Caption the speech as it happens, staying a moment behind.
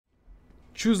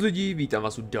Čus lidi, vítám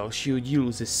vás u dalšího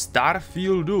dílu ze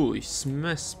Starfieldu.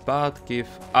 Jsme zpátky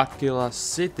v Aquila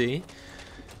City.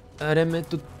 A jdeme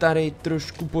to tady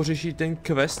trošku pořešit ten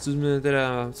quest, co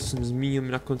jsem zmínil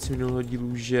na konci minulého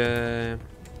dílu, že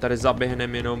tady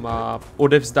zaběhneme jenom a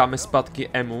odevzdáme zpátky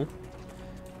Emu,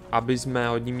 aby jsme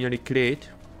od ní měli klid.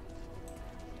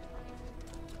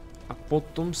 A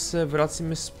potom se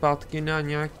vracíme zpátky na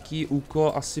nějaký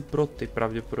úkol, asi pro ty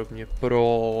pravděpodobně,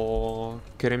 pro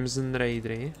Crimson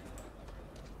Raidery.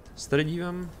 Se tady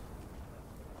dívám.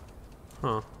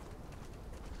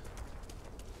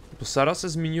 Sara se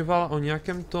zmiňovala o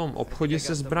nějakém tom obchodě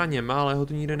se zbraněma, ale ho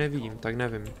tu nikde nevidím, tak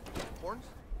nevím.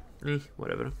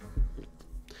 Whatever.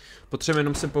 Potřebujeme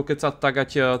jenom se pokecat tak,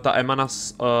 ať ta Emma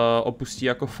nás opustí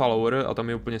jako follower a tam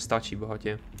mi úplně stačí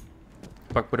bohatě.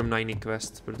 Pak půjdeme na jiný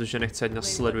quest, protože nechci, ať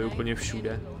nás sleduje úplně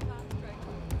všude.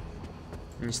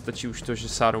 Mně stačí už to, že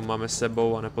Sáru máme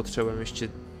sebou a nepotřebujeme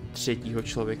ještě třetího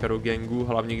člověka do gangu,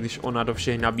 hlavně když ona do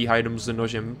všech nabíhá jenom s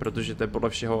nožem, protože to je podle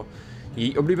všeho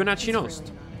její oblíbená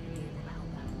činnost.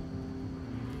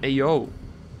 Ej jo.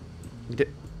 Kde?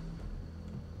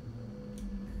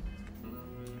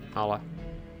 Ale.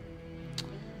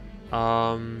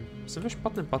 Jsem ve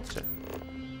špatném patře.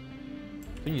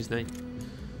 Tu nic není.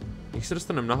 Jak se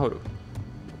dostaneme nahoru?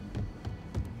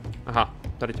 Aha,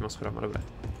 tady těma schodama, dobré.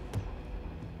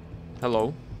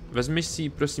 Hello. Vezmi si,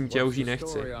 prosím tě, už ji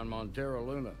nechci.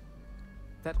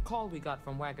 That call we got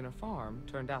from Wagner Farm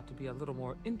turned out to be a little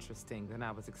more interesting than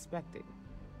I was expecting.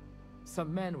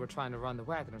 Some men were trying to run the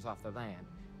Wagners off the land.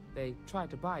 They tried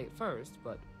to buy it first,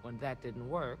 but when that didn't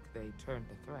work, they turned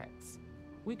to threats.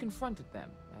 We confronted them,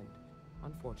 and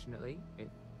unfortunately, it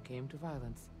came to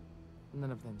violence.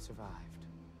 None of them survived.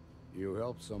 You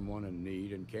helped someone in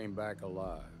need and came back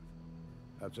alive.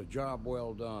 That's a job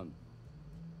well done.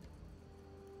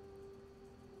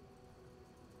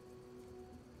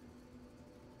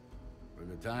 For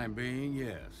the time being,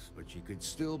 yes, but she could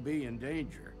still be in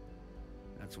danger.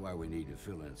 That's why we need to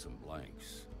fill in some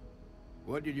blanks.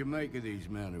 What did you make of these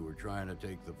men who were trying to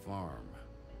take the farm?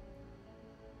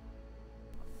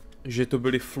 Že to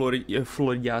byli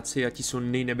Floridáci a ti jsou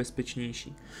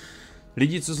nejnebezpečnější.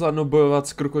 Lidi, co zvládnou bojovat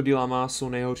s krokodýlama, jsou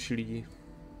nejhorší lidi.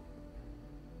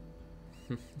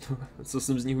 Co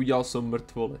jsem z nich udělal, jsou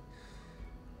mrtvoly.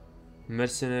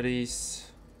 Mercenaries.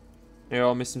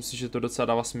 Jo, myslím si, že to docela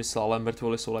dává smysl, ale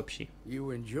mrtvoly jsou lepší.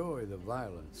 You enjoy the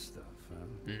violent stuff,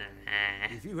 huh?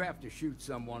 If you have to shoot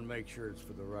someone, make sure it's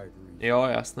for the right reason. Jo,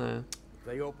 jasné. If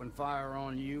they open fire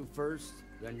on you first,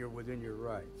 then you're within your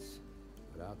rights.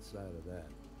 But outside of that,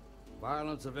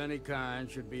 violence of any kind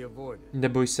should be avoided.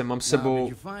 Neboj se, mám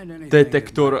sebou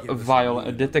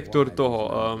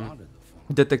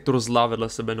detektor zla vedle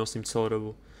sebe nosím celou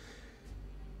dobu.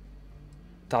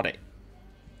 Tady.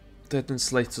 To je ten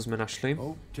slate, co jsme našli.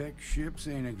 Tech ships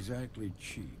ain't exactly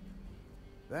cheap.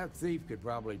 That thief could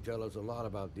probably tell us a lot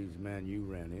about these men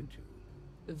you ran into.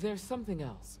 There's something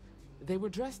else. They were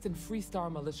dressed in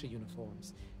Freestar militia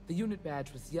uniforms. The unit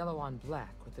badge was yellow on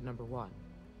black with the number 1.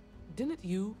 Didn't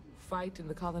you fight in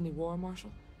the Colony War,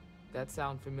 Marshal? That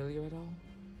sound familiar at all?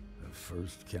 The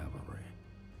 1st Cavalry.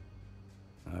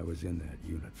 I was in that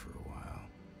unit for a while.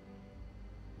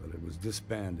 But it was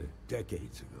disbanded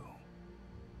decades ago.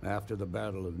 After the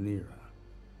Battle of Nera.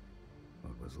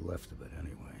 What was left of it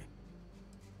anyway.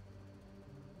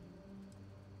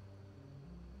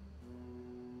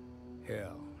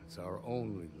 Hell, it's our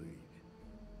only lead.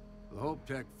 The Hope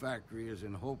Tech factory is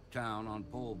in Hope Town on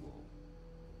Polvo.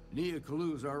 Nia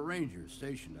Kalu's our ranger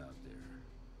stationed out there.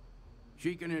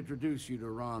 She can introduce you to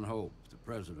Ron Hope, the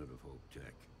president of Hope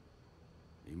Tech.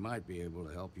 He might be able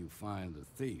to help you find the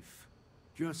thief.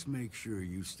 Just make sure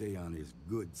you stay on his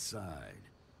good side.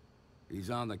 He's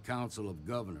on the Council of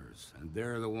Governors, and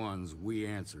they're the ones we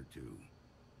answer to.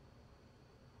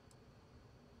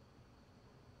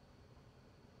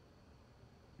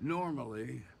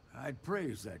 Normally, I'd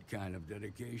praise that kind of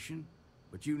dedication,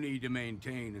 but you need to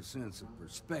maintain a sense of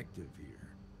perspective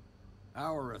here.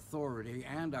 Our authority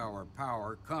and our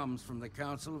power comes from the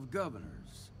Council of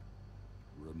Governors.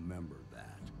 Remember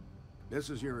that. This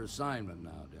is your assignment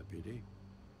now, Deputy.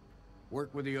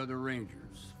 Work with the other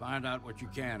Rangers. Find out what you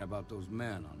can about those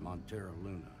men on Montero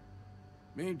Luna.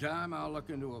 Meantime, I'll look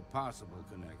into a possible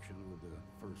connection with the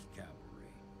 1st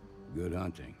Cavalry. Good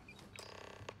hunting.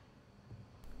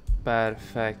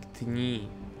 Perfektní.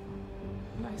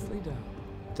 Nicely done.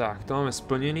 Tak, to máme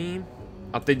splněný.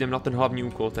 A teď jdem na ten hlavní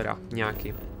úkol teda,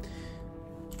 nějaký.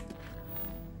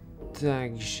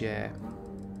 Takže...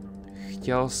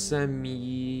 Chtěl jsem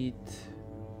mít...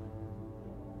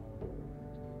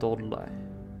 tohle.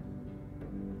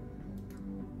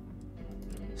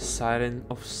 Siren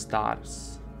of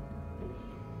Stars.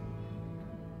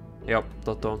 Jo,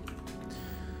 toto.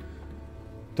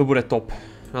 To bude top.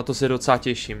 Na to se docela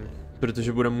těším.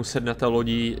 Protože budeme muset na té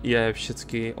lodi je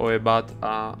všecky ojebat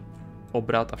a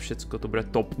obrat a všecko. To bude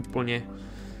top úplně.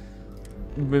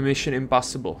 Mission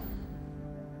Impossible.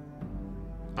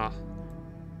 A.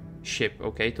 Ship,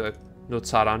 ok, to je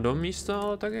docela random místo,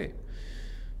 ale taky.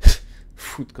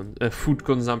 Food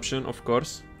consumption, of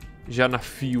course. Žádná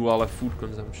fuel, ale food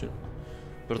consumption.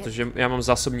 Protože já mám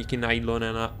zásobníky na jídlo,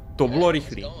 ne na... To bylo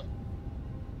rychlý.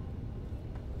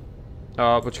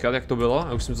 Počkat, jak to bylo?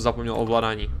 Já už jsem to zapomněl o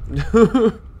ovládání.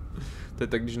 To je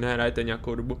tak, když nehrajete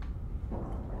nějakou dobu.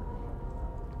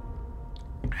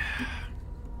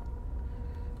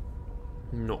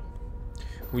 No.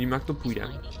 Uvidíme, jak to půjde.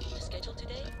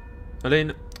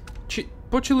 Lin,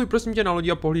 počiluj prosím tě na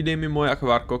lodi a pohlídej mi moje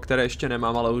akvárko, které ještě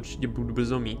nemám, ale určitě budu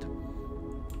brzo mít.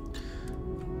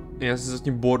 Já se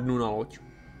zatím boardnu na loď.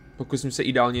 Pokusím se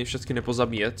ideálně všechny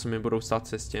nepozabíjet, co mi budou stát v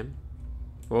cestě.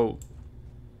 Wow.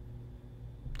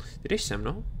 Ty jdeš se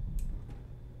mnou?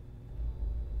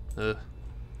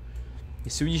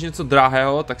 Jestli vidíš něco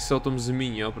drahého, tak se o tom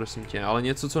zmíň, jo, prosím tě. Ale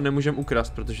něco, co nemůžem ukrást,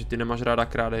 protože ty nemáš ráda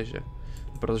krádeže.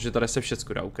 Protože tady se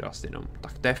všecko dá ukrást jenom.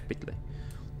 Tak to je v pytli.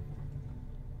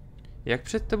 Jak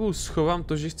před tebou schovám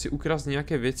to, že chci ukrást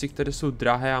nějaké věci, které jsou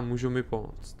drahé a můžou mi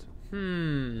pomoct?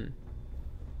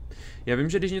 Já vím,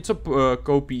 že když něco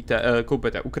koupíte,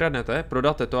 ukradnete,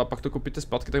 prodáte to a pak to koupíte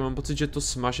zpátky, tak mám pocit, že to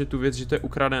smaže tu věc, že to je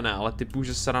ukradené, ale typu,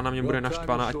 že Sara na mě bude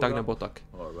naštvaná, ať tak nebo tak.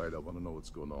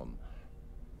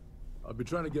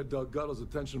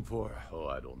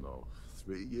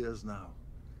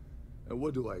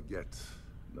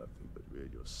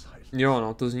 Jo,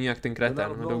 no, to zní jak ten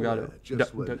kretén, Delgado.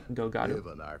 Delgado.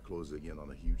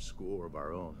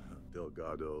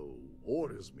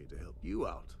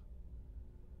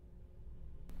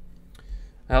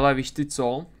 Hele, víš ty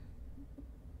co?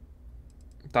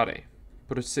 Tady.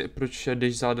 Proč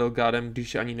jdeš za Delgadem,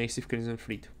 když ani nejsi v Crimson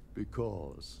Fleet?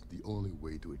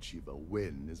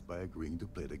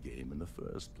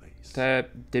 To je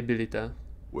debilita.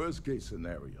 Worst case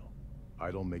scenario,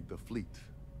 I don't make the fleet,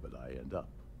 but I end up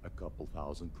a couple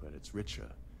thousand credits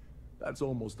richer. That's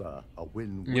almost a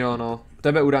win-win. Jo, no.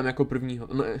 Tebe udám jako prvního.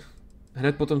 No,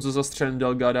 hned potom, co zastřelím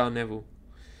Delgada a Nevu.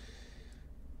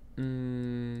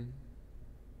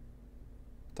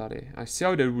 Tady. I see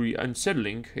how that really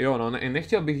unsettling. Jo, no,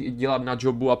 nechtěl bych dělat na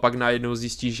jobu a pak najednou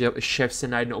zjistíš, že šéf se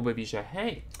najednou objeví, že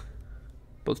hej,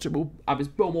 potřebuji, abys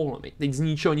pomohl mi. Teď z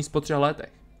ničeho nic po 3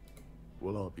 letech.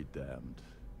 Well, I'll be damned.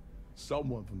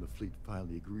 Someone from the fleet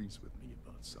finally agrees with me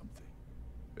about something.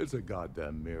 It's a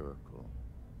goddamn miracle.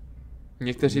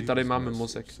 Někteří tady máme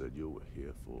mozek.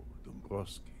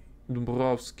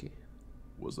 Dombrovský.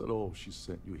 Was that all she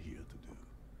sent you here to do?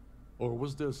 Or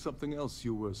was there something else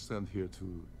you were sent here to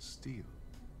steal?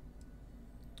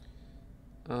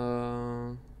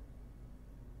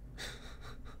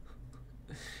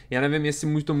 Já nevím,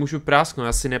 jestli to můžu prásknout,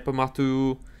 já si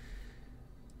nepamatuju.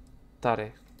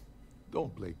 Tady.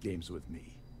 Don't play games with me.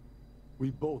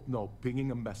 We both know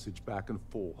pinging a message back and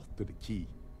forth to the key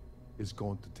is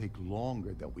going to take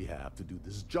longer than we have to do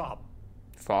this job.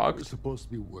 Fuck. We're supposed to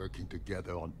be working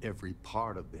together on every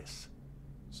part of this.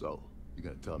 So, you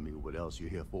gonna tell me what else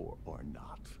you're here for or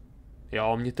not?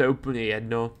 Jo, mně to je úplně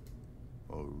jedno.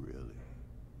 Oh really?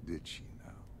 Did she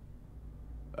now?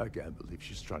 I can't believe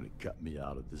she's trying to cut me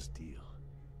out of this deal.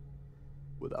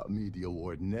 Without me, the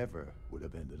award never would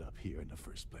have ended up here in the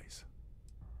first place.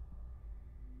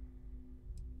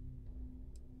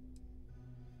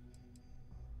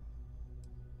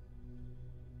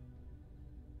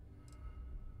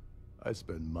 I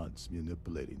spent months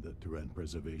manipulating the Terran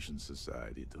Preservation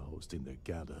Society to hosting their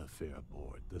gala affair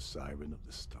aboard the Siren of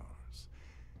the Stars.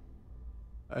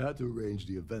 I had to arrange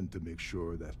the event to make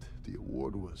sure that the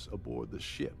award was aboard the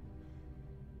ship.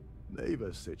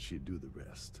 Neva said she'd do the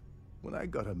rest. When I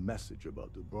got a message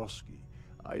about Dubrovsky,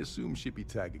 I assumed she'd be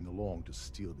tagging along to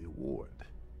steal the award.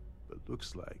 But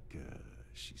looks like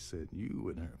she sent you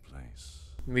in her place.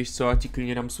 Víš co, já ti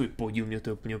klidně dám svůj podíl, mě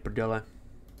to úplně prdele.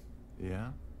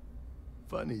 Yeah?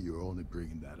 Funny you're only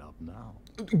bringing that up now.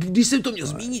 Když jsem to měl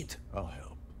zmínit? I'll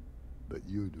help. But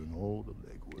you're doing all the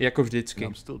legwork. Jako vždycky.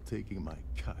 I'm still taking my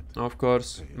cut. Of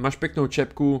course. Máš pěknou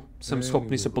čepku, jsem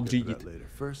schopný se podřídit.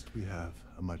 First we have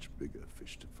a much bigger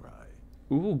fish to fry.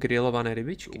 Grillované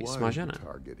rybičky, smažené.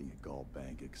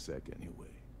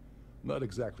 Not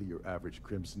exactly your average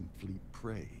Crimson Fleet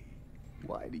prey.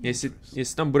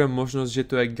 Jestli tam bude možnost, že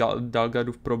to je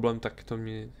Dalgadův problém, tak to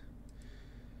mě...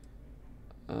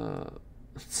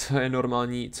 Co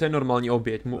je normální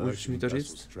oběť? Můžeš mi to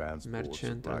říct?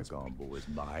 Merchant.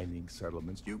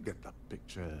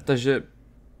 Takže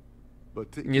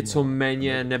něco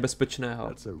méně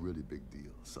nebezpečného.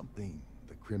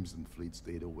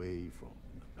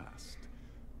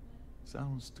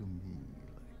 Sounds to me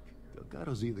like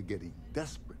Delgado's either getting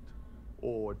desperate,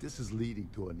 or this is leading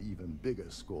to an even bigger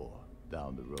score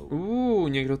down the road.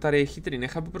 Někdo tady je chytrý,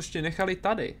 nechápu, proč tě nechali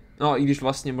tady. No, i když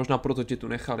vlastně možná proto tě tu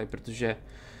nechali, protože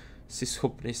jsi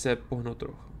schopný se pohnout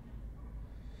trochu.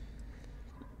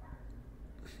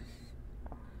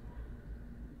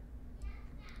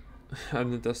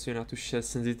 I'm not asking you not to share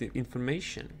sensitive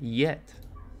information yet.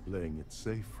 Playing it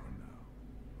safe for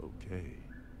now. Okay.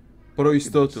 Pro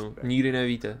jistotu, nikdy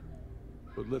nevíte.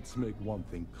 But let's make one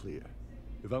thing clear.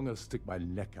 If I'm gonna stick my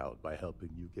neck out by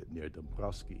helping you get near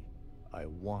Dombrowski, I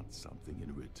want something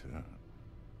in return.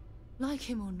 Like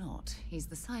him or not, he's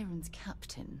the Siren's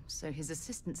captain, so his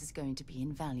assistance is going to be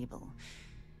invaluable.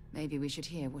 Maybe we should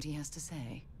hear what he has to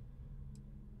say.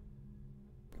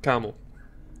 Kámo,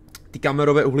 ty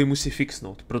kamerové uhly musí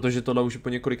fixnout, protože tohle už je po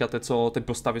několikáté, co ty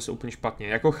postavy jsou úplně špatně.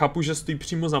 Jako chápu, že stojí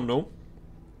přímo za mnou,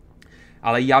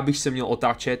 ale já bych se měl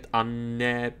otáčet a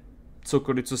ne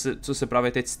cokoliv, co se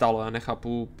právě teď stalo. Já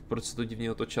nechápu, proč se to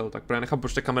divně otočilo. Tak já nechápu,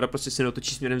 proč ta kamera prostě se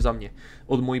neotočí směrem za mě.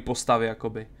 Od mojí postavy,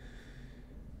 jakoby.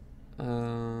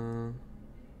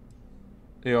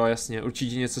 Jo, jasně,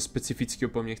 určitě něco specifického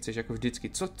po mně chceš, jako vždycky.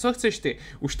 Co chceš ty?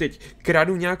 Už teď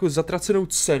kradu nějakou zatracenou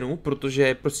cenu,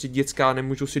 protože prostě děcka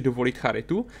nemůžou si dovolit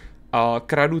charitu. A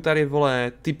kradu tady,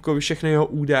 vole, typkovi všechny jeho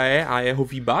údaje a jeho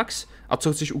V-Bucks. A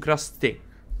co chceš ukrást ty?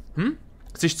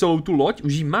 Chceš celou tu loď?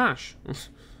 Už ji máš.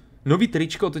 Nový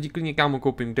tričko, to ti klidně kámo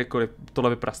koupím kdekoliv. Tohle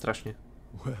vypadá strašně.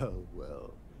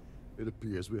 Well. It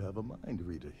appears we have a mind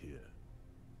reader here.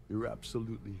 You're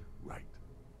absolutely right.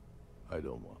 I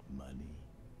don't want money.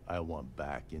 I want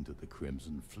back into the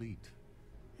Crimson Fleet.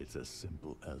 It's as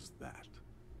simple as that.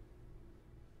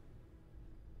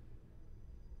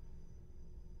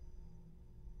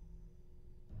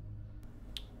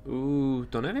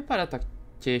 To nevypadá tak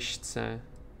těžce.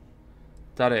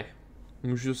 Tady.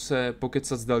 Můžu se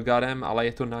pokecat s Delgadem, ale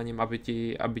je to na něm,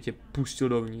 aby tě pustil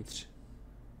dovnitř.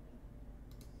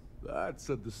 That's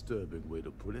a disturbing way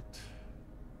to put it.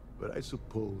 But I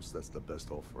suppose that's the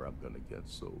best offer I'm gonna get,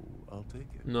 so I'll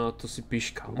take it. No, to si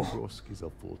píš, kámo. Dombrowski's a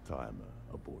full-timer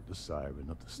aboard the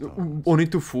Siren of the Stars. On je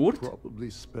tu furt?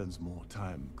 Probably spends more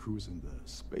time cruising the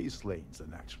space lanes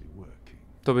than actually working.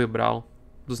 To bych bral.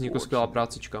 To zní jako skvělá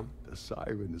prácička. The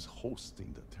Siren is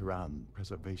hosting the Terran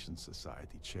Preservation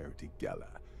Society charity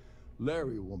gala.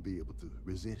 Larry won't be able to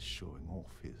resist showing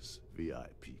off his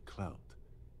VIP clout.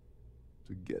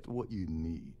 To get what you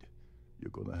need,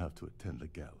 you're gonna have to attend the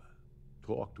gala,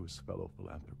 talk to his fellow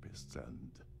philanthropists,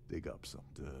 and dig up some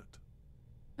dirt.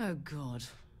 Oh god.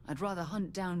 I'd rather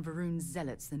hunt down Varun's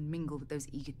zealots than mingle with those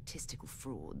egotistical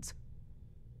frauds.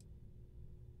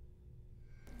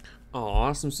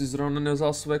 Já jsem si zrovna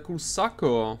nevzal své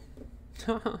kusako.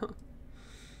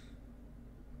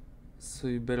 So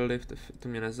you better live, to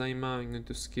mě nezajímá. I'm going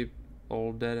to skip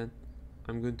all that.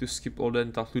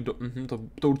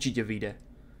 To určitě vyjde.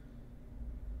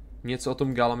 Něco o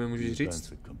tom gala mi můžeš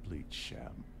říct?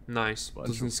 Nice,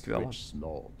 to zní skvěle.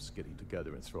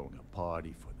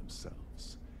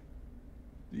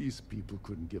 These people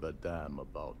couldn't give a damn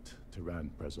about Terran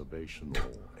Preservation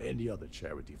or any other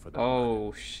charity for that.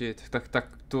 Oh shit,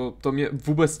 tak to mě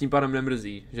vůbec tím pádem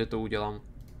nemrzí, že to udělám.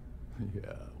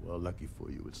 Yeah, well, lucky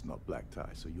for you, it's not black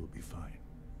tie, so you'll be fine.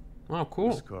 Oh,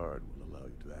 cool. This card will allow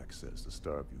you to access the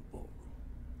Starfield ballroom.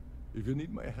 If you need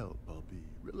my help, I'll be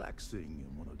relaxing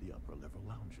in one of the upper level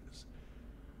lounges.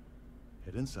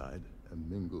 Head inside and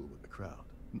mingle with the crowd.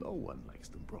 No one likes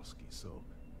Dombrowski, so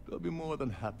they'll be more than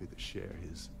happy to share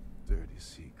his dirty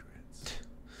secrets.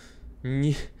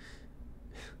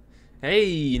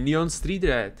 Hej, Neon Street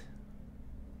Red.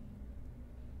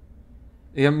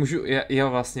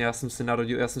 Já jsem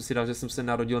si dal, že jsem se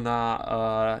narodil na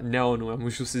Neonu a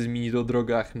můžu si zmínit o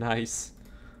drogách, nice.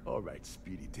 Alright,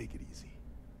 Speedy, take it easy.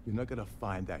 You're not gonna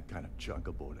find that kind of junk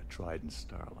aboard a Trident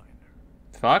Starliner.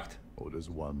 Fakt? Oh, there's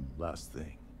one last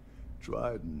thing.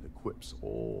 Trident equips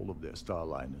all of their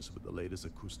Starliners with the latest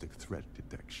acoustic threat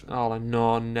detection. Ale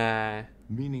no, ne.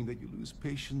 Meaning that you lose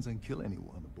patience and kill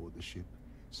anyone aboard the ship,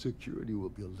 security will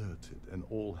be alerted and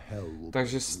all hell will.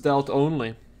 Takže stealth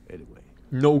only. Anyway.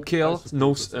 No kill,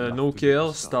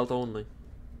 stealth only.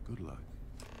 Good luck.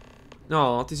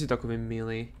 No, ty jsi takový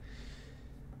milý.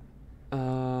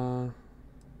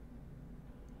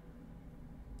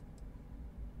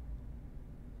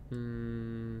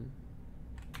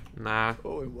 Nah.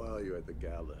 Oh, and while you're at the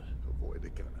gala, avoid the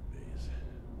cannabis.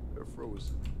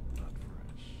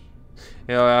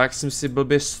 Jo, jak jsem si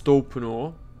blbě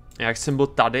stoupnul, jak jsem byl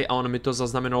tady a ono mi to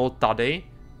zaznamenalo tady,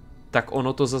 tak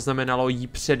ono to zaznamenalo jí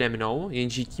přede mnou,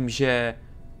 jenže tím, že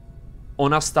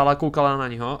ona stála, koukala na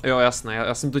něho, jo jasné,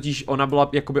 já jsem totiž,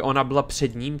 ona byla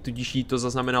před ním, tudíž jí to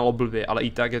zaznamenalo blbě, ale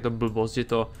i tak je to blbost,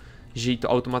 že jí to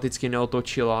automaticky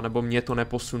neotočilo, nebo mě to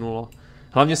neposunulo.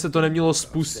 Hlavně se to nemělo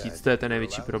spustit, to je ten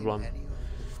největší problém.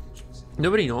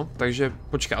 Dobrý no, takže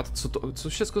počkat, co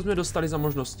všechno jsme dostali za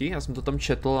možnosti, já jsem to tam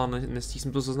četl a nestihl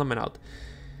jsem to zaznamenat.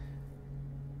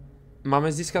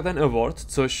 Máme získat ten award,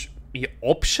 což je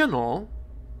optional.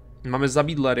 Máme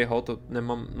zabít Larryho, to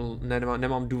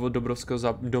nemám důvod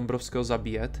Dombrovského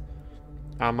zabíjet.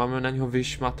 A máme na něho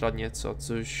vyšmatrat něco,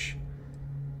 což...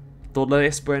 Tohle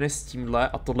je spojené s tímhle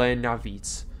a tohle je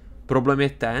navíc. Problém je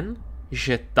ten,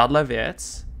 že tahle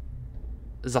věc,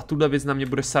 za tuhle věc na mě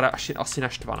bude Sara asi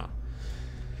naštvaná.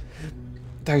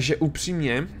 Takže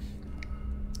upřímně,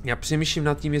 já přemýšlím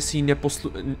nad tím, jestli ji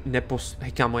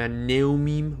hej kámo, já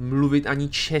neumím mluvit ani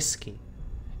česky.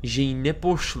 Že ji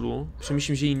nepošlu,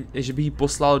 přemýšlím, že bych ji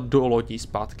poslal do lodí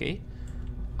zpátky,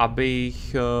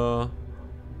 abych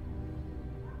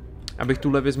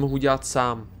tuhle věc mohl dělat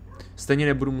sám. Stejně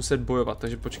nebudu muset bojovat,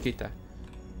 takže počkejte.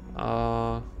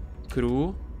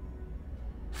 Crew.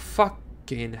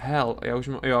 Fucking hell,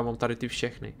 já mám tady ty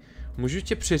všechny. Můžu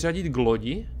tě přiřadit k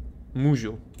lodi?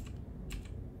 Můžu.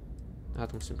 Já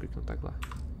to musím kliknout takhle.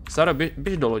 Sara,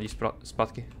 běž do lodi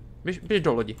zpátky. Běž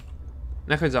do lodi.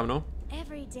 Nechoď za mnou.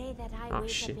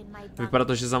 Shit. Vypadá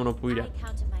to, že za mnou půjde.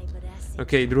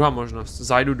 Ok, druhá možnost.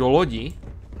 Zajdu do lodi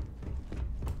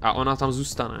a ona tam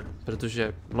zůstane,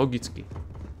 protože logicky.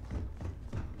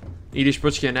 I když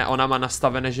počkej, ne, ona má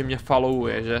nastavené, že mě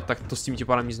followuje, že? Tak to s tím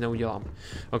pádem nic neudělám.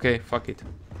 Ok, fuck it.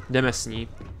 Jdeme s ní.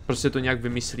 Prostě to nějak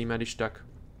vymyslíme, když tak.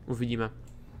 Uvidíme.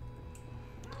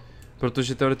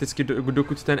 Protože teoreticky,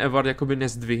 dokud ten Evard jakoby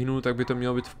nezdvihnu, tak by to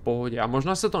mělo být v pohodě. A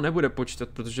možná se to nebude počítat,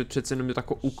 protože přece jenom je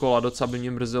takový úkol a docela by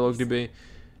mě mrzelo, kdyby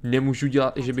nemůžu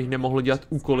dělat, že bych nemohl dělat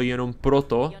úkoly jenom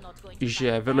proto,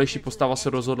 že vedlejší postava se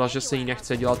rozhodla, že se jí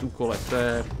nechce dělat úkoly. To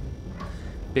je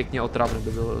pěkně otravné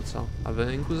by bylo docela. A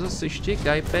venku zase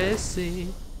štěkají pésy.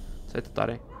 Co je to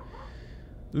tady?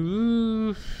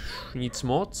 Nic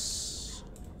moc.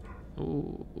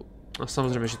 A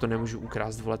samozřejmě, že to nemůžu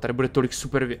ukrást, vole. Tady bude tolik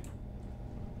super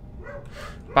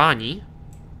Páni.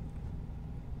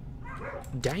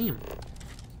 Damn.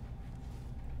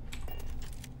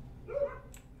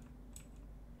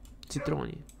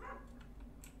 Citroni.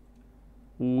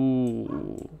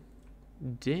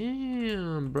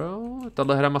 Damn, bro.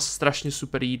 Tahle hra má strašně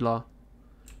super jídla.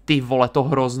 Ty vole, to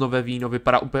hroznové víno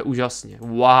vypadá úplně úžasně.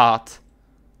 What?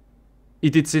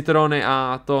 I ty citrony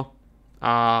a to.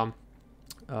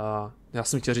 Já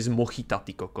jsem chtěl říct mochita,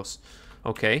 ty kokos.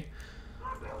 OK.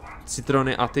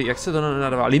 Citrony a ty, jak se to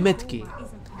nadává? Limetky.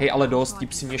 Hej, ale dost, ti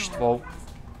psi mě štvou.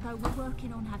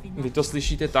 Vy to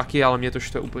slyšíte taky, ale mě to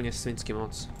štve úplně svinsky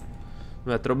moc.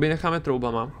 Trouby necháme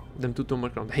troubama. Jdem tuto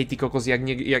mrknout. Hej, ty kokos,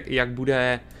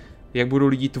 jak budou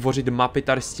lidi tvořit mapy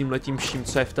tady s tímhletím vším,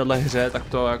 co je v téhle hře, tak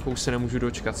to jako už se nemůžu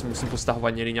dočkat. Si musím postahovat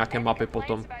někdy nějaké mapy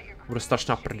potom. Bude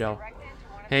strašná prdel.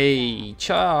 Hej,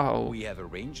 čau.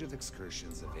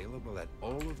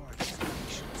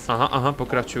 Aha,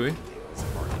 pokračuj.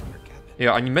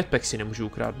 Jo, ani medpack si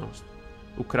nemůžu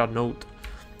ukradnout.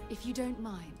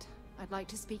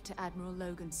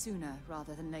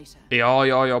 Jo,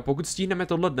 pokud stihneme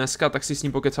tohle dneska, tak si s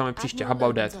ním pokecáme příště. How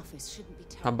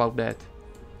about that?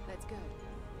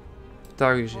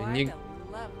 Takže,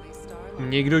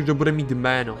 někdo, kdo bude mít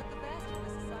jméno.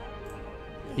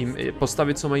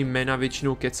 Postavy, co mají jména,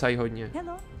 většinou kecají hodně.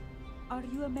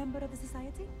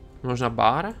 Možná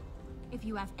bar?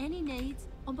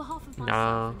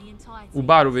 U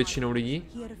baru většinou lidí.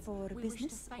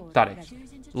 Tady.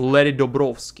 Larry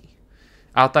Dobrovský.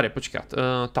 A tady, počkat.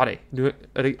 Tady.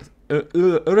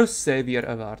 Savior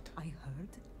Award.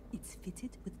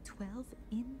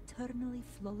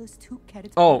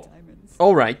 Oh,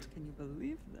 alright.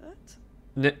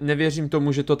 Nevěřím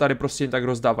tomu, že to tady prostě tak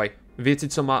rozdávají. Věci,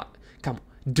 co má... Kam?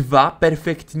 2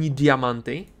 perfektní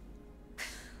diamanty?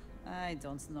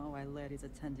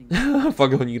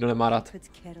 Fakt ho nikdo nemá rád.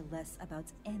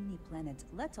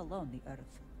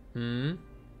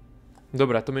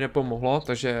 Dobré, to mi nepomohlo,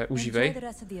 takže užívej.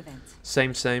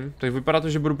 Same. Tak vypadá to,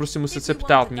 že budu prostě muset se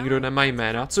ptát, nikdo nemá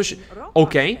jména, což,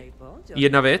 OK,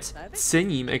 jedna věc,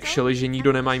 cením actually, že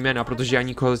nikdo nemá jména, protože já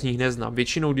nikoho z nich neznám.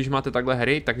 Většinou, když máte takhle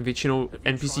hry, tak většinou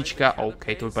NPCčka, OK,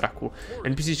 to vypadá cool.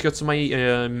 NPCčka, co mají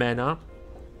jména,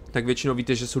 tak většinou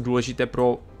víte, že jsou důležité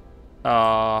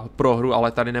pro hru,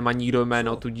 ale tady nemá nikdo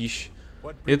jméno, tudíž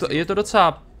je to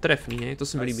docela Trefný, ne? To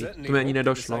se mi líbí. To mi ani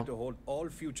nedošlo.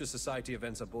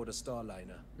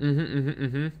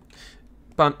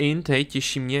 Pan Int, hej,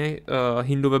 těší mě,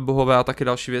 hindové bohové a taky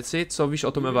další věci. Co víš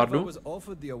o tom Evardu?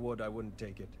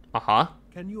 Aha.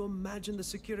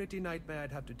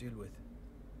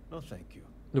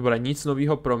 Dobré, nic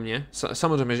nového pro mě.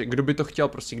 Samozřejmě, že kdo by to chtěl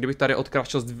prostě, kdybych tady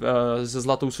odkráčel ze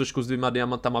zlatou složku s 2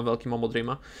 diamantama velkýma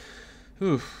modrýma.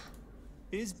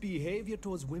 His behavior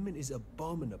towards women is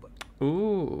abominable.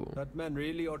 That man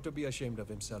really ought to be ashamed of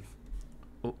himself.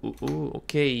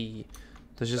 OK.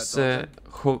 Takže se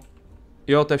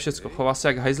jo, to je všecko. Chová se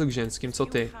jak hajzl k ženským, co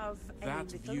ty?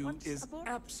 That view is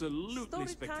absolutely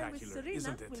spectacular,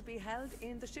 isn't it?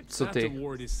 Co ty? That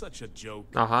award is such a joke.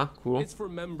 Aha, cool. It's for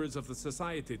members of the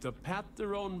society to pat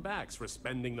their own backs for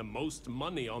spending the most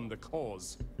money on the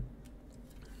cause.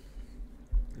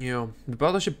 Jo,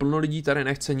 vypadá to, že plno lidí tady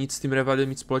nechce nic s tím revadem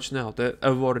mít společného, to je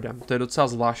awardem, to je docela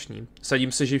zvláštní.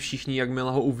 Sadím se, že všichni,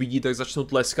 jakmile ho uvidí, tak začnou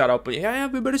tleskat a úplně, já,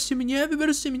 vyber si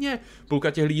mě.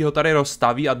 Půlka těch lidí ho tady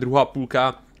rozstaví a druhá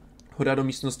půlka ho dá do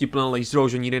místnosti plnou laserů,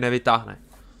 že nikdy nevytáhne.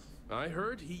 I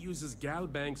heard he uses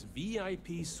Galbank's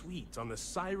VIP suite on the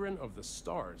Siren of the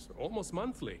Stars, almost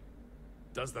monthly.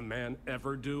 Does the man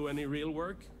ever do any real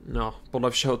work? No,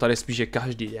 podle všeho tady spíše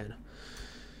každý den.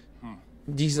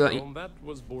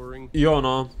 Jo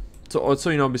no, co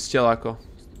jiného bys chtěl jako?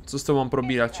 Co s tou mám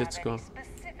probírat všecko?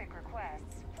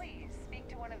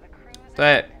 To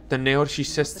je ten nejhorší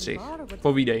sestřih.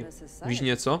 Povídej, víš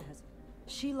něco?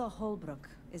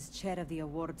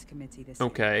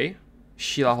 OK.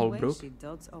 Sheila Holbrook.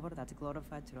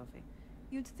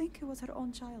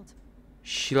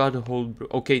 Sheila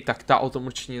Holbrook. OK, tak ta o tom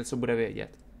určitě něco bude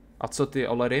vědět. A co ty,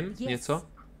 Olerim? Něco?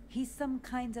 He's some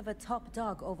kind of a top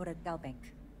dog over at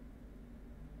Galbank.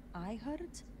 I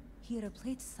heard he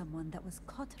replaced someone that was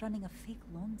caught running a fake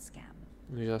loan scam.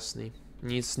 Jasný.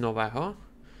 Nic nového?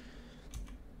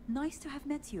 Nice to have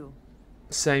met you.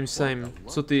 Same.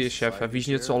 Co ty, šéfe? Víš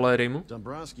něco o Lerimu?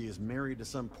 Dombrowski is married to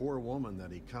some poor woman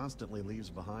that he constantly leaves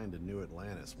behind in New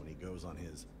Atlantis when he goes on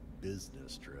his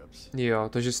business trips. Jo,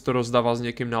 takže jsi to rozdával s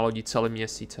někým na lodi celé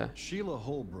měsíce. Sheila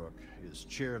Holbrook is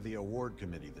chair of the award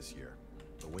committee this year.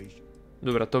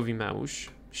 Dobrá, to víme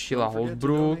už. Sheila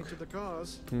Holbrook.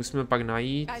 Tu musíme pak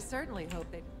najít.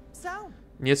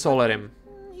 Něco o Lerim.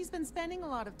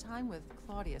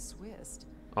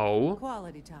 Oh.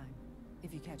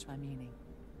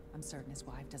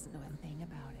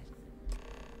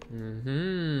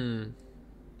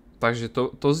 Takže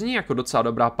to zní jako docela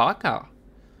dobrá páka.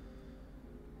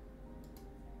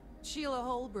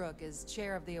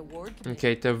 OK,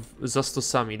 to je zas to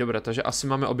samý, dobré, takže asi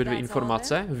máme obě dvě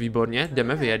informace, výborně,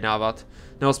 jdeme vyjednávat,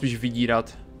 nebo spíš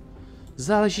vydírat.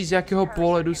 Záleží z jakého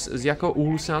pohledu, z jakého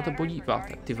úhlu se na to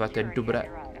podíváte, tyhle, to je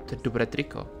dobré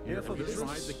triko.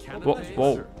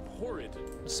 Wow.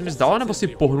 Jsi mi zdala, nebo si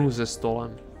pohnul ze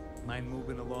stolem?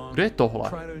 Kdo je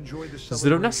tohle?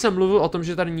 Zrovna jsem mluvil o tom,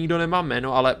 že tady nikdo nemá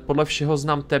jméno, ale podle všeho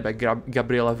znám tebe,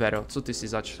 Gabriele Vero, co ty si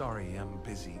zač?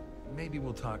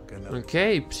 OK,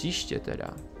 příště teda.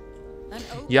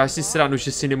 Já si sranu,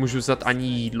 že si nemůžu vzat ani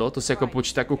jídlo, to se jako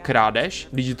počítá jako krádež,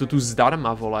 když je to tu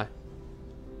zdarma, vole.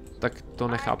 Tak to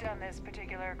nechápu.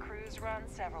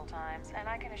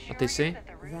 A ty si?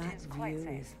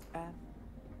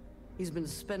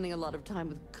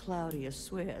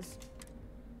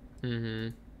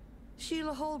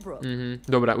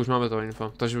 Dobrá, už máme to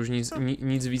info, takže už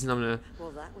nic víc nám ne.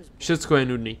 Všecko je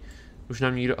nudný. Už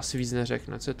nám nikdo asi víc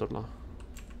neřekne, co je tohle?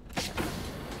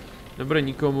 Nebude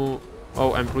nikomu...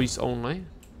 Oh, employees only?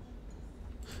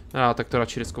 Tak to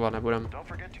radši riskovat nebudem.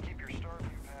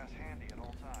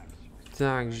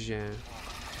 Takže...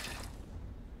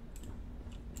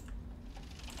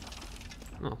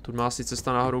 No, tu má asi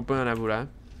cesta nahoru úplně nebude.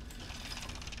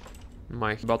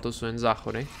 Mají chyba, to jsou jen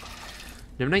záchody.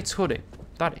 Jdem najít schody.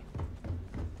 Tady.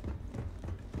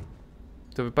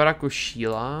 To vypadá jako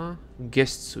Sheila.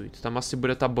 Guest suite. Tam asi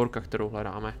bude ta borka, kterou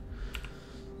hledáme.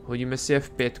 Hodíme si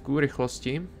F5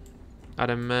 rychlosti. A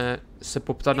jdeme se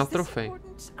poptat na trofej.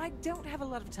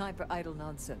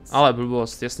 Ale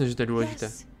blbost, jasně, že to je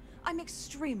důležité.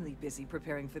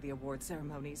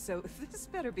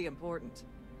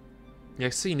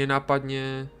 Jak se jí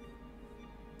nenápadně...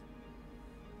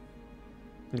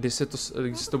 Kdy se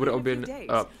to bude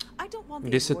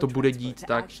kdy se to bude dít,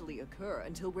 tak...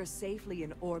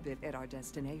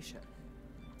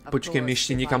 Počkej, my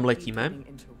ještě někam letíme?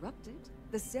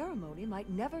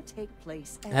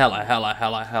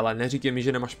 Hele, neříkej mi,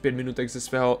 že nemáš 5 minutek ze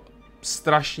svého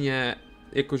strašně,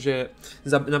 jakože,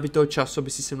 nabitého času,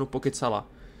 aby si se mnou pokecala.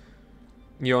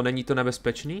 Jo, není to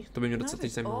nebezpečný? To by mě docela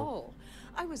teď zajímalo.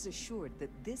 I was assured that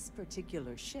this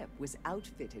particular ship was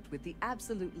outfitted with the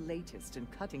absolute latest and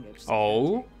cutting-edge security.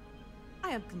 Oh.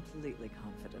 I am completely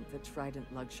confident that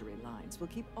Trident Luxury Lines will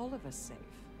keep all of us safe.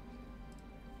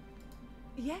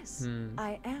 Yes,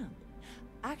 I am.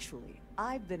 Actually,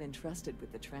 I've been entrusted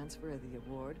with the transfer of the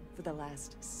award for the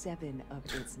last 7 of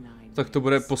its 9 years. Tak to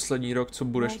bude poslední rok, co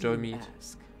budeš to mít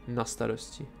na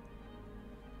starosti.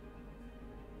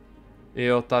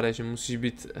 Jo, tady, že musíš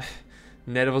být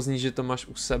nervózní, že to máš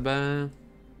u sebe.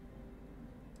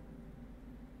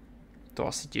 To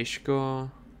asi těžko.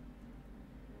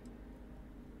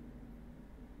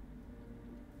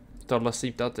 Tohle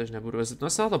si ptát tež nebudu. Zeptám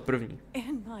se na to první.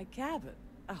 In my cabin?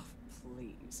 Oh,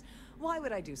 please. Why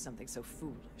would I do something so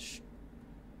foolish?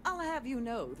 I'll have you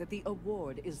know that the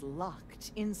award is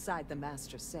locked inside the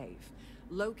master safe,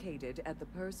 located at the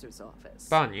purser's office.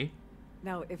 Páni.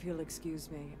 Now, if you'll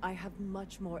excuse me, I have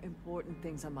much more important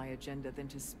things on my agenda than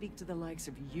to speak to the likes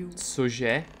of you.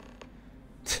 Cože?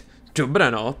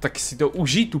 Dobré no, tak si to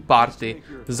užij tu party.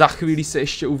 Za chvíli se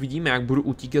ještě uvidíme, jak budu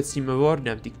utíkat s tím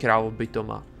awardem, ty krávo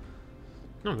bytoma.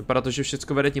 No, vypadá to, že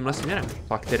všecko vede tímhle směrem.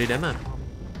 Pak tedy jdeme.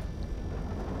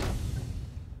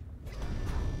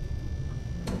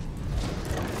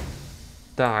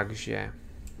 Takže.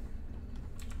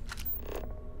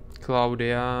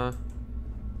 Claudia.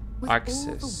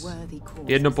 Access.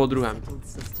 Jedno po druhém.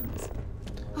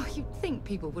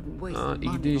 A i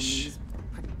když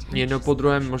jedno po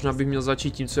druhém, možná bych měl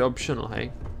začít tím, co je optional,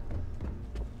 hej?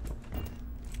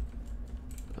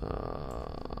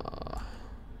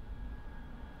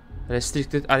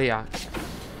 Restricted area.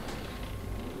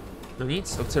 No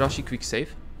nic, to chce další quick save.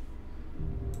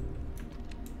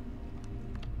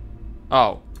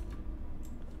 Oh.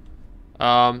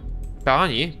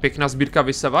 Páni, pěkná sbírka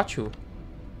vysavačů.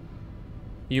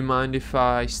 You mind if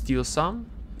I steal some?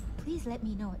 Please let me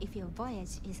know if your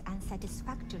voyage is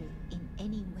unsatisfactory in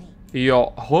any way.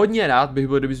 Jo, hodně rád bych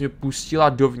byl, kdybys mě pustila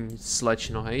dovnitř,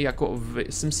 slečno, hej, jako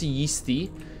jsem si jistý,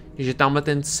 že tamhle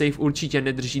ten safe určitě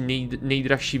nedrží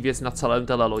nejdražší věc na celém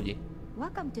téhle lodi.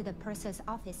 Welcome to the purser's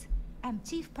office. I'm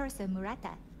Chief Purser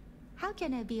Murata. How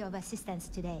can I be of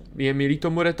assistance today? Je mi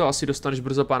líto, Mureto, asi dostaneš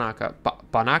brzo panáka.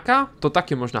 Panáka? To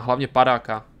taky možná, hlavně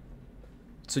padáka.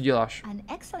 Co děláš? An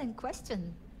excellent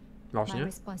question. Vážně? My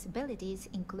responsibilities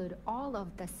include all of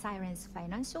the Siren's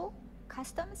financial,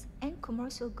 customs, and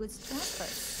commercial goods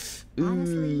transfers.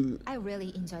 Honestly, I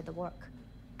really enjoy the work.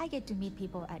 I get to meet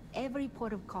people at every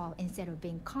port of call instead of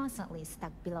being constantly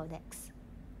stuck below decks.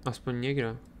 Aspoň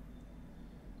někdo.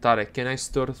 Tady, can I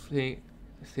store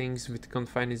things with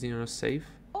confined in a safe?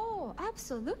 Oh,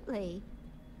 absolutely.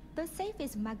 The safe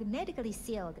is magnetically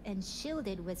sealed and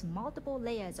shielded with multiple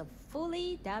layers of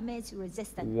fully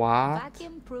damage-resistant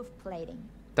vacuum-proof plating.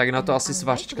 Tak na to asi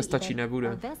svařička stačí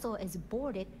nebude.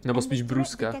 Nebo spíš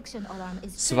brůzka.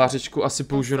 Svařičku asi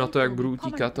použiju na to, jak budu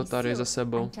utíkat, to tady za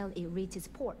sebou.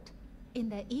 In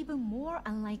the even more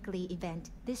unlikely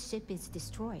event this ship is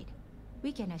destroyed,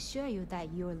 we can assure you that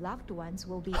your loved ones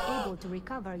will be able to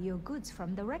recover your goods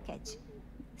from the wreckage.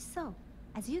 So,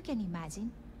 as you can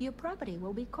imagine, your property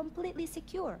will be completely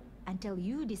secure until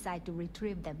you decide to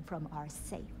retrieve them from our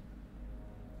safe.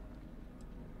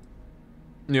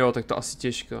 Jo, tak to asi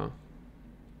těžko.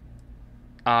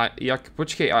 A jak,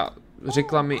 počkej, a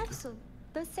řekla mi...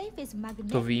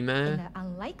 To víme.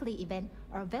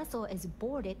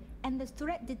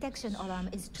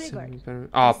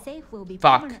 A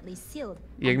fakt.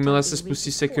 Jakmile se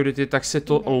spustí security, tak se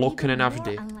to lokne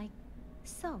navždy.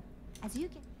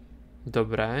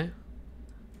 Dobré.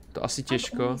 To asi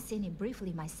těžko.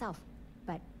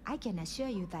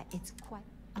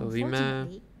 To víme.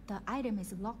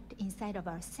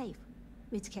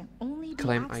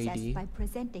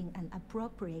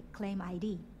 Claim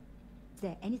ID. Is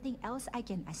there anything else I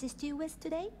can assist you with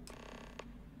today?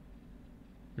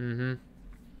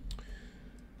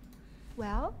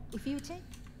 Well, if you check.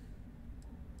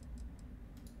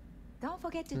 Don't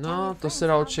forget to No, to se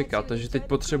dalo čekat, takže teď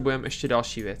potřebujeme ještě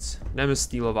další věc. Jdeme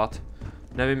stýlovat.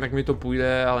 Nevím, jak mi to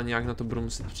půjde, ale nějak na to budu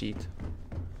muset přijít.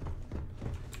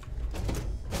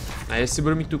 A jestli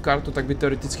budu mít tu kartu, tak by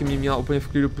teoreticky mě měla úplně v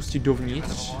klidu pustit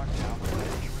dovnitř.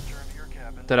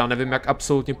 Teda nevím, jak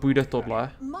absolutně půjde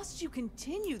tohle.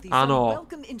 Ano.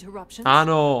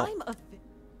 Ano.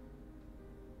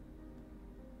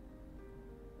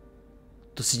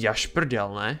 To si děláš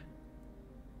prdel, ne?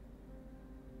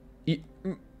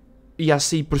 Já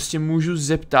se jí prostě můžu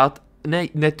zeptat.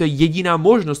 Ne, to je jediná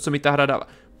možnost, co mi ta hra dává.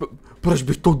 Proč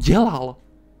bych to dělal?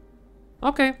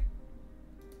 OK.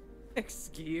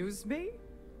 Excuse me?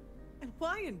 And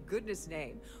why in goodness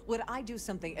name would I do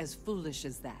something as foolish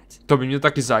as that? To by mě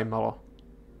taky zajímalo.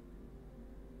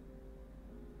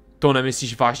 To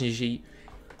nemyslíš vážně, že jí...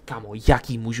 Kámo, jak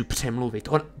jí můžu přemluvit?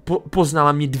 On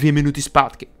poznala mě 2 minuty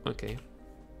zpátky. OK.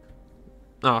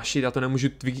 Shit, já to nemůžu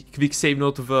quick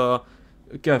savenout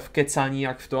v kecání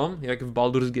jak v tom, jak v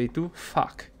Baldur's Gateu.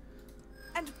 Fuck.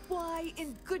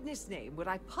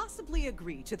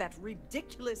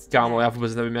 Kámo, já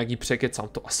vůbec nevím, jak jí překecám,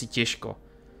 to asi těžko.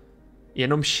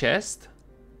 Jenom 6?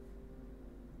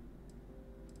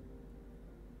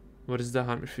 What is the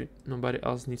harm if nobody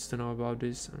else needs to know about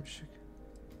this? I'm shook.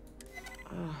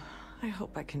 I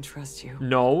hope I can trust you.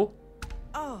 No.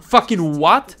 Fucking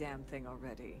what? Damn thing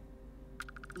already.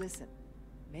 Listen,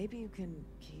 maybe you can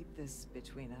keep this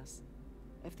between us.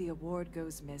 If the award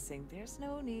goes missing, there's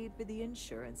no need for the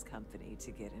insurance company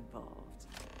to get involved.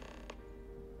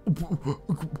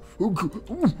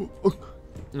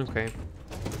 OK.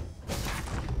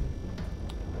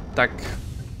 Tak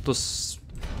to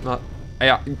no,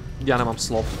 já nemám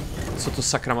slov. Co to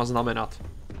sakra má znamenat?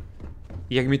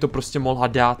 Jak mi to prostě mohla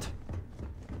dát?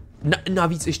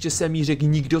 Navíc ještě jsem jí řekl,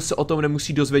 nikdo se o tom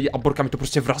nemusí dozvědět a Borka mi to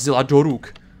prostě vrazila do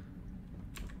ruk.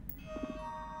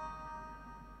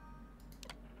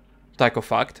 To je jako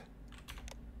fakt.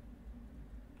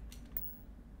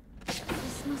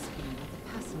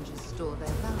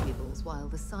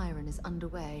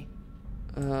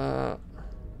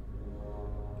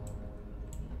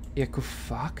 Jako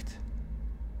fakt?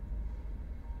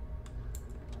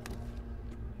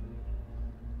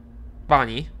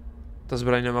 Páni, ta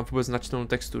zbraň nemá vůbec značnou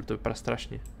texturu, to vypadá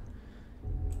strašně.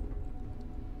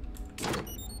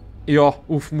 Jo,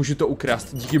 můžu to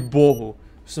ukrást, díky bohu.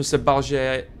 Jsem se bál, že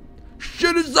je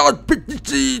 65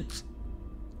 000!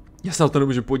 Já se na to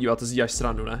nemůžu podívat, to děláš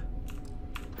srandu, ne?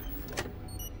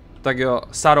 Tak jo,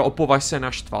 Sáro, opovaž se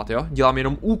naštvat, jo? Dělám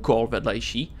jenom úkol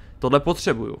vedlejší, tohle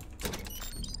potřebuju.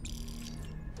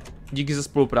 Díky za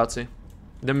spolupráci.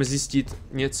 Jdeme zjistit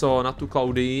něco na tu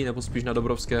Klaudii, nebo spíš na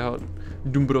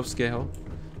Dumbrovského.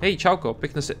 Hej, čauko,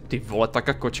 pěkně se... Ty vole,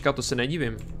 taká kočka, to se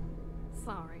nedivím.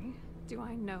 Sorry, do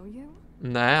I know you?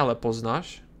 Ne, ale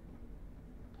poznáš?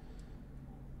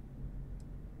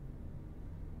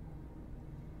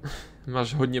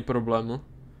 Máš hodně problémů.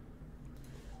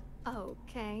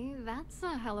 Okay, that's a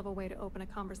hell of a way to open a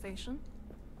conversation.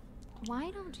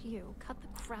 Why don't you cut the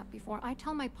crap before I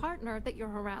tell my partner that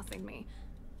you're harassing me?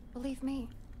 Believe me,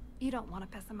 you don't want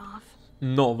to piss him off.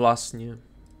 No, vlastně.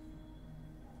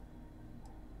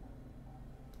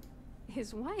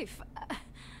 His wife?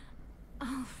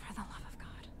 Oh, for the love of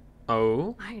God.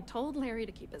 Oh? I told Larry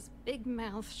to keep his big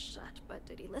mouth shut, but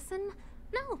did he listen?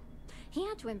 No. He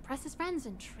had to impress his friends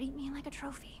and treat me like a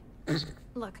trophy.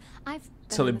 Look, I've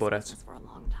been in this business for a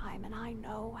long time, and I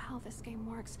know how this game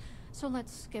works. So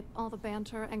let's skip all the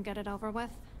banter and get it over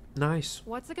with. Nice.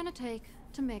 What's it gonna take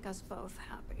to make us both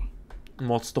happy?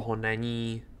 Moc toho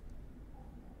není.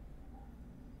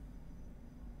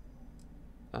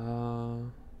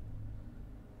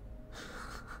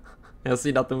 Já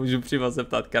si na to můžu přímo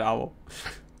zeptat, krávo.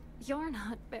 You're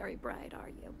not very bright,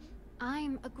 are you?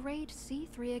 I'm a grade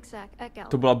C3 exec at GALA.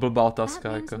 To byla blbá otázka,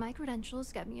 That means jako. my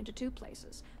credentials get me into 2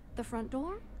 places. The front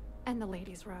door and the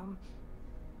ladies' room.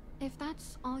 If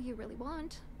that's all you really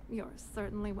want, you're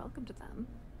certainly welcome to them.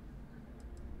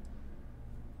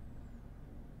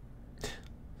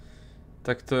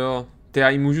 Tak to jo. Ty já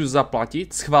jí můžu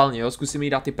zaplatit? Schválně, jo? Zkusím jí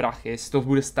dát ty prachy, jestli to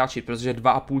bude stačit, protože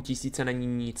 2 500 není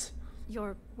nic.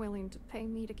 You're willing to pay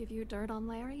me to give you dirt on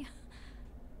Larry?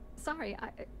 Sorry,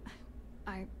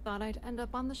 I thought I'd end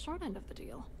up on the short end of the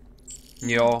deal.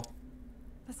 Jo.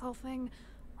 This whole thing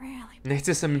really...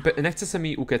 Nechce se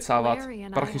mi ukecávat.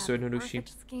 Prachy jsou jednodušší.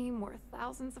 Scheme where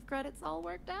thousands of credits all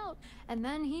worked out, and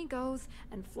then he goes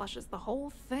and flushes the whole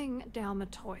thing down the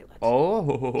toilet.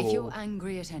 Oh. If you're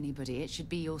angry at anybody, it should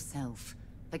be yourself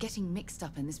for getting mixed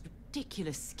up in this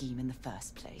ridiculous scheme in the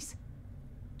first place.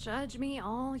 Judge me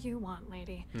all you want,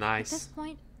 lady. Nice. At this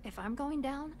point, if I'm going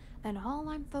down, then all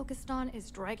I'm focused on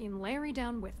is dragging Larry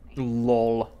down with me.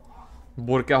 Lol.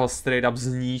 Borka ho straight up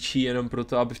zničí jenom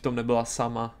proto, aby v tom nebyla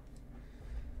sama.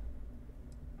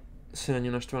 Se na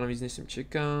něj naštvala víc, než jsem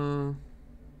čekal.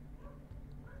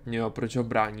 Jo, proč ho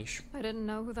bráníš? I didn't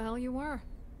know who the hell you were.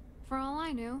 For all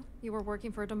I knew, you were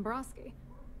working for Dombrowski.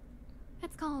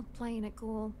 It's called playing it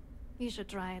cool. You should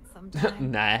try it sometime.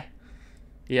 Ne.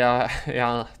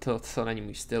 To není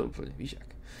můj styl úplně, víš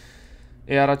jak.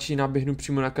 Já radši naběhnu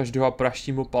přímo na každého a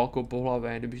praštím mu palkou po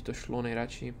hlavě, kdyby to šlo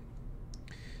nejradši.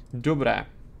 Dobré.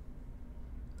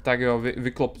 Tak jo,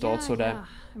 vyklop to, co jde.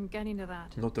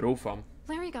 No to doufám.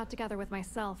 Larry got together with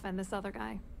myself and this other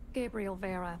guy, Gabriel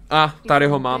Vera. Tady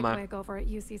ho máme.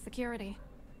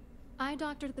 I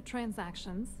doctored the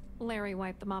transactions, Larry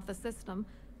wiped them off the system,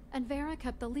 and Vera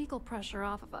kept the legal pressure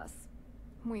off of us.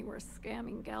 We were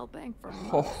scamming GalBank for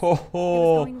months. It was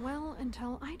going well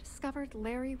until I discovered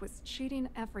Larry was cheating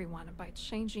everyone by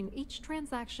changing each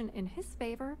transaction in his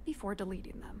favor before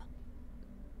deleting them.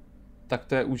 Tak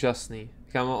to je úžasný.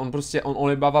 Kámo, on prostě, on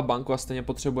ojebává banku a stejně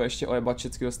potřebuje ještě ojebat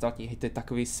všechny ostatní. Hej, to je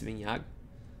takový sviňák.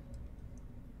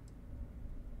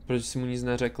 Proč si mu nic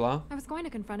neřekla? I was going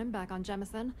to confront him back on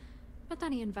Jemison, but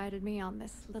then he invited me on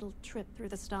this little trip through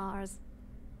the stars.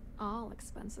 All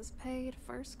expenses paid,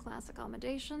 first class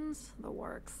accommodations, the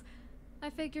works. I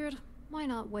figured, why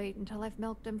not wait until I've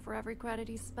milked him for every credit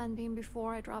he's spending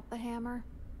before I drop the hammer?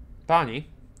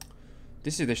 Páni,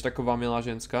 ty jsi tež taková milá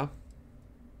ženská.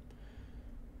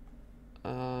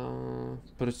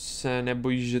 Proč se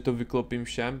nebojíš, že to vyklopím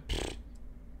všem?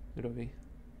 Kdo ví?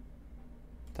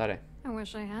 Tady. I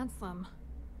wish I had some.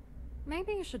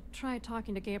 Maybe you should try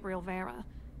talking to Gabriel Vera.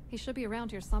 He should be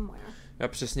around here somewhere. Já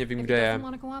přesně vím, kde je. If he doesn't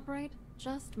want to cooperate,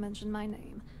 just mention my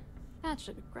name. That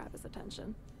should grab his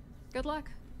attention. Good luck.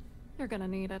 You're gonna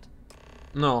need it.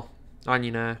 No,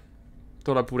 ani ne.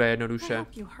 Tohle půjde jednoduše.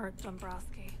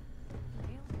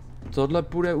 Tohle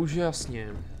půjde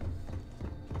úžasně.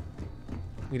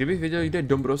 Kdybych věděl, kde je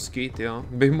Dombrovský, jo,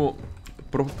 bych mu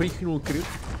propíchnul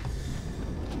kryv.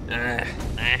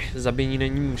 Zabíjení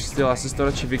není můj styl, já si to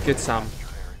radši vykecám.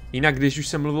 Jinak, když už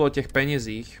jsem mluvil o těch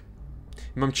penězích,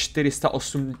 mám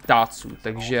 408 táců,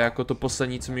 takže jako to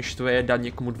poslední, co mi štve, je dát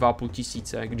někomu 2,5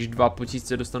 tisíce, když 2,5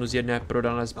 tisíce dostanu z jedné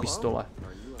prodané z pistole.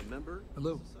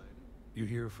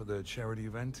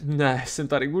 Ne, jsem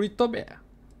tady kvůli tobě.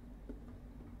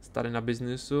 Jsi tady na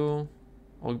biznesu,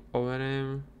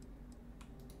 overím.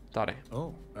 Tady.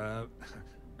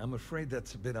 I'm afraid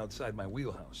that's a bit outside my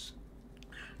wheelhouse.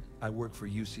 I work for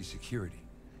UC Security,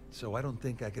 so I don't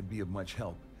think I could be of much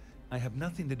help. I have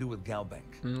nothing to do with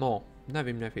GalBank. No,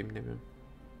 nevím.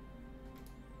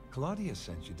 Claudia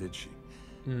sent you, did she?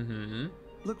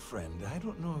 Look, friend, I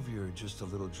don't know if you're just a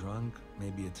little drunk,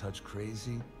 maybe a touch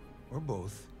crazy, or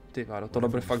both. Ty váro, tohle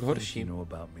bude fakt horší. You know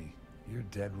about me. You're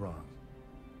dead wrong.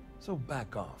 So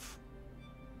back off.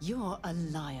 You're a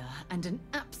liar and an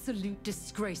absolute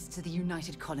disgrace to the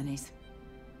United Colonies.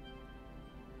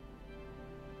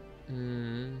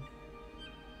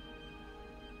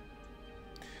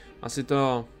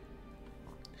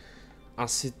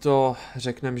 Asi to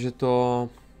řekneme, že to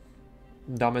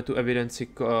dáme tu evidenci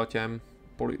k těm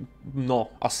no,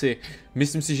 asi.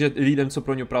 Myslím si, že lidem, co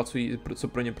pro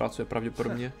ně pracuje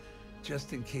pravděpodobně.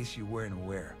 Just in case you weren't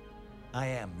aware,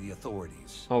 I am the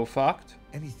authorities. Oh, fakt?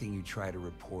 Anything you try to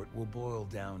report will boil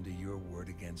down to your word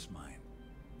against mine.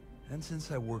 And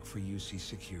since I work for UC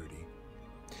Security,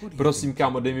 prosím,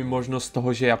 kámo, dej mi možnost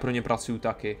toho, že já pro ně pracuju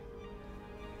taky.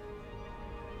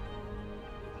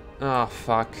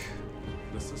 Fuck.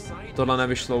 Tohle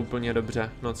nevyšlo úplně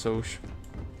dobře, no co už.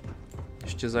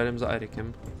 Ještě zajdem za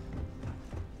Erikem.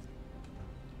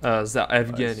 Za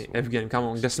Evgeny,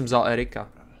 kámo, kde jsem vzal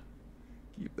Erika?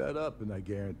 Keep that up and I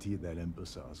guarantee that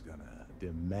imbecile's gonna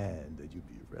demand that you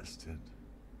be arrested.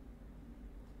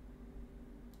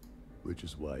 Which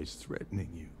is why he's threatening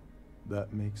you.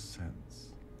 That makes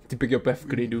sense. Typik je opět v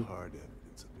klidu.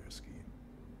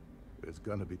 It's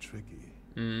gonna be tricky.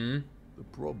 The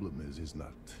problem is he's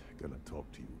not gonna talk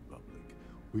to you in public.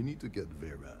 We need to get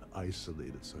Vera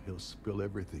isolated so he'll spill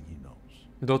everything he knows.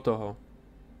 Do toho.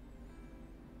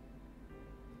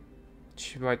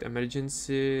 White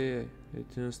emergency.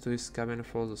 Returns to his cabin,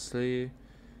 falls asleep.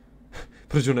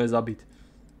 Proč ho nezabít?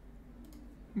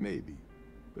 Maybe,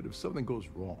 but if something goes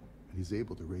wrong and he's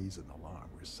able to raise an alarm,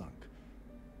 we're sunk.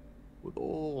 With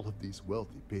all of these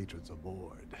wealthy patrons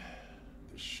aboard,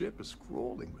 the ship is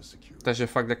crawling with security. Takže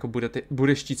fakt jako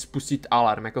budeš chtít spustit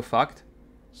alarm, jako fakt?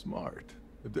 Smart.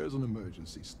 If there's an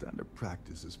emergency, standard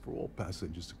practice is for all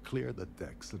passengers to clear the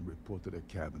decks and report to their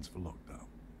cabins for lockdown.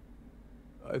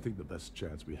 I think the best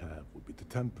chance we have would be to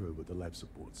tamper with the life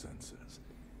support sensors.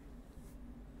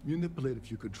 Manipulate a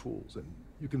few controls and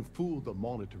you can fool the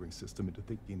monitoring system into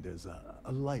thinking there's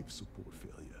a life support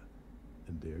failure.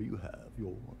 And there you have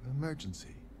your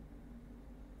emergency.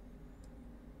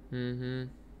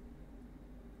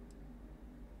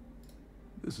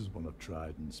 This is one of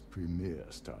Trident's premier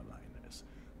Starliners.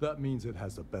 That means it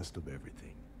has the best of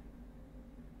everything.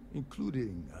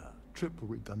 Including triple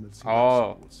redundancy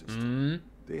life support system.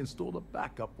 They installed a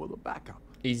backup with a backup.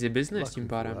 Easy business, tím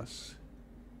pádem.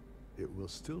 It will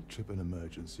still trip an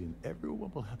emergency and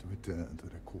everyone will have to return to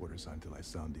their quarters until I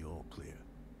sound the all clear.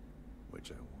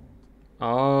 Which I won't.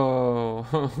 Oh,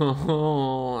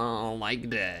 I like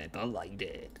that.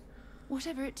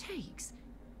 Whatever it takes.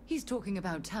 He's talking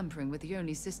about tampering with the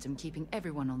only system keeping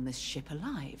everyone on this ship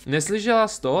alive. Neslyšela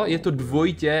jsi to? Je to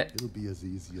dvojitě...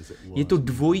 Je to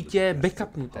dvojitě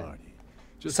backupnuté.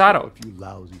 Sáro.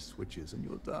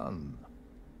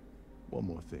 One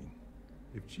more thing.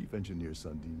 If Chief Engineer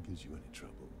Sundin gives you any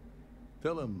trouble,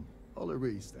 tell him I'll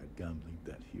erase that gambling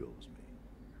debt he owes me.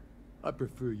 I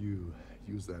prefer you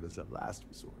use that as a last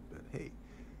resort, but hey,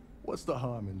 what's the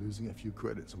harm in losing a few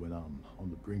credits when I'm on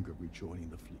the brink of rejoining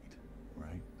the fleet,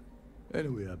 right?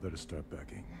 Anyway, I better start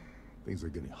packing. Things are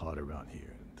getting hot around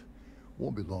here, and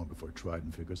won't be long before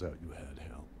Trident figures out you had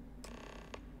help.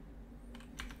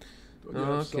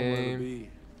 Okay.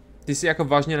 Ty jsi jako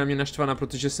vážně na mě naštvaná,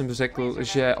 protože jsem řekl,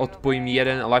 že odpojím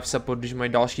jeden life support, když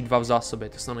mají další 2 v zásobě.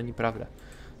 To snad není pravda.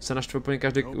 Se naštve úplně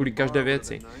kvůli každé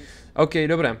věci. OK,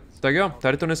 dobré. Tak jo,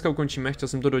 tady to dneska ukončíme. Chtěl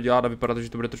jsem to dodělat a vypadá to, že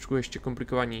to bude trošku ještě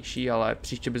komplikovanější, ale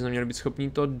příště bychom měli být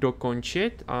schopni to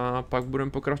dokončit a pak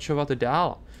budeme pokračovat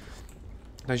dál.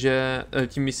 Takže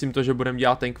tím myslím to, že budeme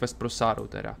dělat ten quest pro Sáru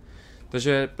teda.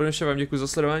 Takže plně vám děkuji za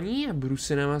sledování a budu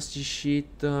se na vás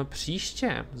těšit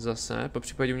příště zase,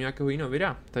 popřípadě u nějakého jiného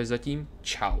videa. Takže zatím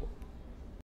čau.